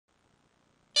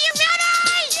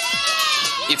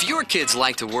If your kids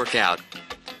like to work out,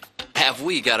 have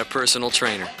we got a personal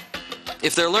trainer?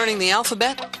 If they're learning the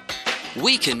alphabet,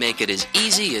 we can make it as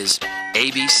easy as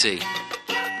ABC.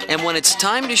 And when it's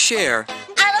time to share,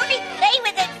 I'll only play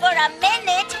with it for a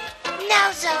minute.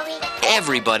 No, Zoe.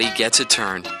 Everybody gets a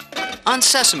turn on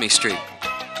Sesame Street,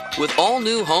 with all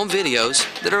new home videos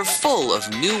that are full of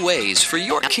new ways for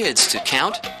your kids to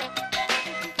count,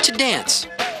 to dance,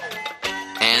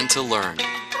 and to learn.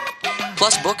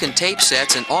 Plus book and tape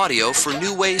sets and audio for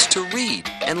new ways to read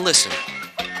and listen.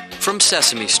 From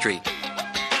Sesame Street,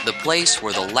 the place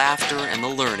where the laughter and the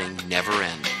learning never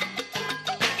end.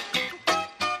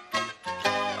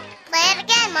 Play it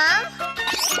again, Mom.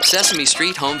 Sesame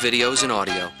Street Home Videos and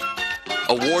Audio.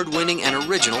 Award-winning and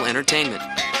original entertainment.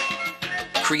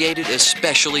 Created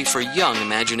especially for young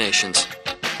imaginations.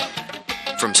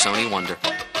 From Sony Wonder.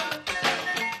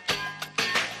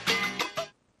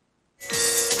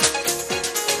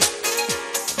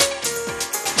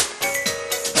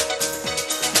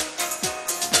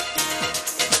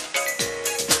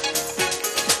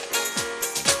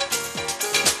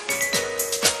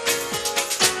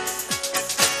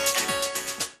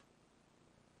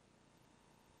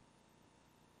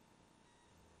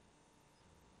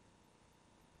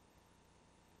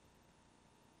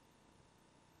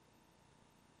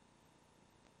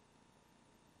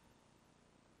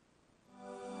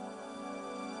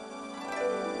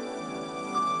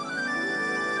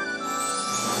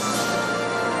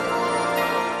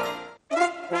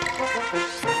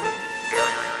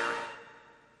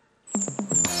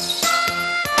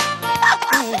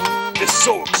 It's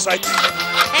so exciting.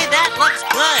 Hey, that looks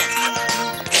good.